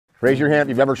Raise your hand if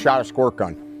you've ever shot a squirt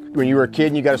gun. When you were a kid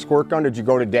and you got a squirt gun, did you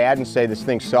go to dad and say, this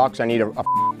thing sucks, I need a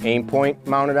aim point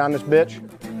mounted on this bitch?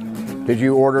 Did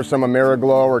you order some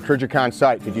Ameriglow or Trijicon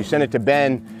sight? Did you send it to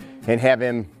Ben and have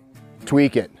him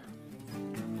tweak it?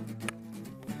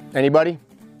 Anybody?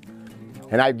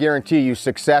 And I guarantee you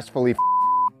successfully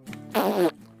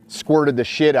squirted the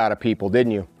shit out of people,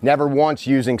 didn't you? Never once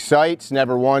using sights,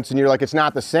 never once, and you're like, it's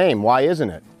not the same. Why isn't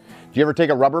it? Do you ever take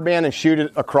a rubber band and shoot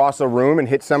it across a room and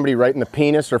hit somebody right in the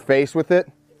penis or face with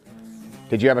it?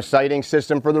 Did you have a sighting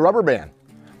system for the rubber band?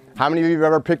 How many of you have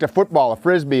ever picked a football, a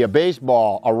frisbee, a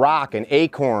baseball, a rock, an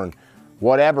acorn,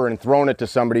 whatever, and thrown it to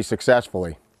somebody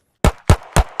successfully?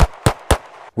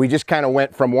 We just kind of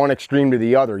went from one extreme to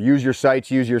the other. Use your sights,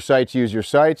 use your sights, use your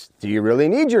sights. Do you really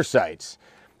need your sights?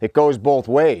 It goes both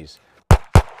ways.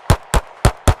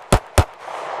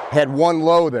 Had one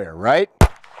low there, right?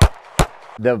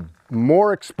 The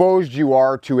more exposed you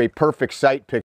are to a perfect sight picture,